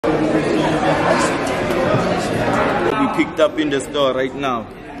We picked up in the store right now.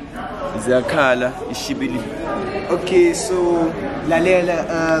 Zakala, Ishibili. Okay, so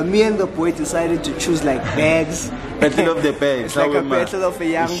Lalela, me and the boy decided to choose like bags. Battle of the bags. It's like a battle of a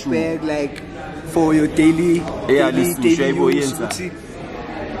young bag, like for your daily use.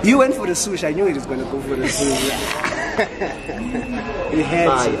 You went for the sushi. I knew he was gonna go for the sushi. He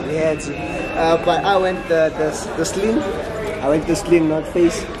had to. But I went the slim. I went the slim, not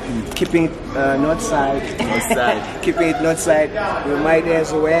face. Keeping it not side. Not side. Keeping it not side. We might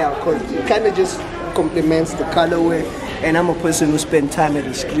as well, because it kind of just complements the colorway. And I'm a person who spends time at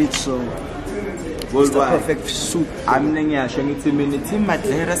the street, so it's the perfect suit. I'm showing it to me.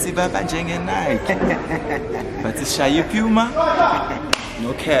 But it's shy Puma.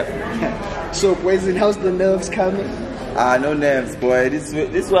 No cap. So, boys, and how's the nerves coming? No nerves, boy. This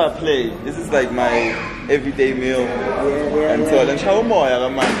is what I play. This is like my everyday meal.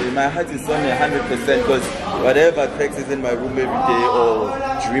 My heart is on 100% because whatever cracks is in my room every day or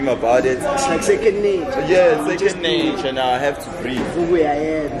dream about it. It's like second nature. Yeah, it's second nature, and I have to breathe. The way I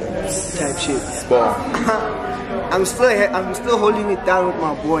am, type shit. I'm still holding it down with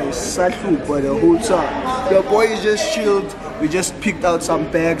my boys, Sathu, but the whole time. The boy is just chilled. We just picked out some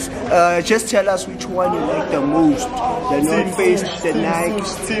bags. Just tell us which one you like the most. The North Face, the Nike,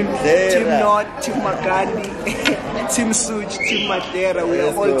 Team North, Team Agandii, Team Suj, Team Matera. We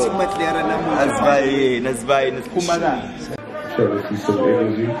are all Team Matera now. Let's buy. Trying to see some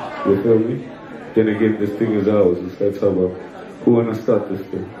energy, you feel me? Then again, this thing is ours. It's like someone who wanna start this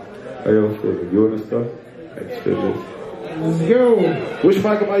thing. How y'all feeling? You wanna start? Let's do this. Let's go. Which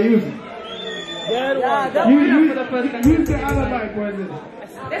mic am I using? Use the other mic, brother.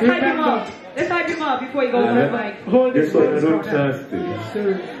 Let's hype him up. Let's hype him up before you go to the mic. Hold this one, I don't trust it.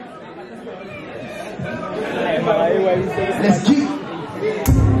 Let's get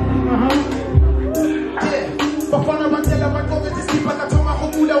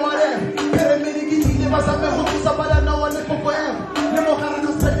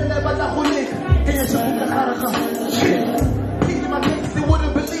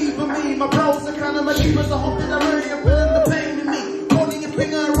my bros are kind of my cheapers. I hope that I'm ready. I'm feeling the pain in me. Pointing your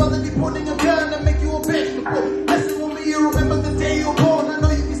finger, I'd rather be pointing a gun and make you a vegetable. Messing with me, you remember the day you were born. I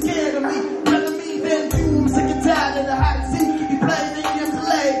know you be scared of me. Rather me than you. I'm sick and tired of the hide and seek. You play, then you have to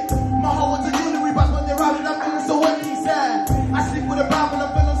lay. My heart was a jewelry box when they robbed it. I'm feeling so empty inside. I sleep with a Bible,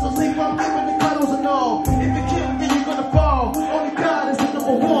 I'm feeling so safe. I'm giving the cuddles and all. If you kill me, then you're gonna fall. Only God is the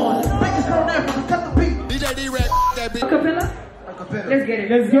number one. Biggest girl in Africa, cut the beat. Acapella? Let's get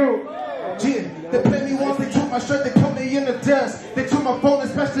it. Let's go. Yeah, they play me once, they took my shirt, they put me in the dust. They took my phone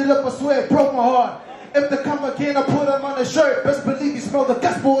and smashed it up, I swear it broke my heart. If they come again, I put them on the shirt. Best believe you smell the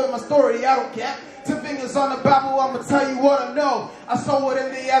gospel in my story, I don't care. 10 fingers on the Bible, I'ma tell you what I know. I saw it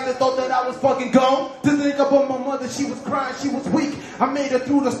in the eyes, they thought that I was fucking gone. To think about my mother, she was crying, she was weak. I made her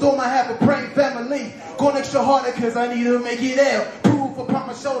through the storm, I have a praying family. Going extra harder cause I need to make it out. Proof upon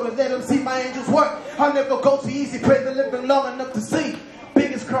my shoulder, let them see my angels work. I'll never go too easy, pray the living long enough to see.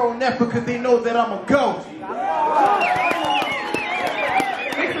 Biggest crow in Africa, they know that I'm a goat.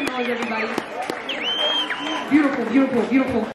 Make some noise, everybody. Beautiful, beautiful, beautiful.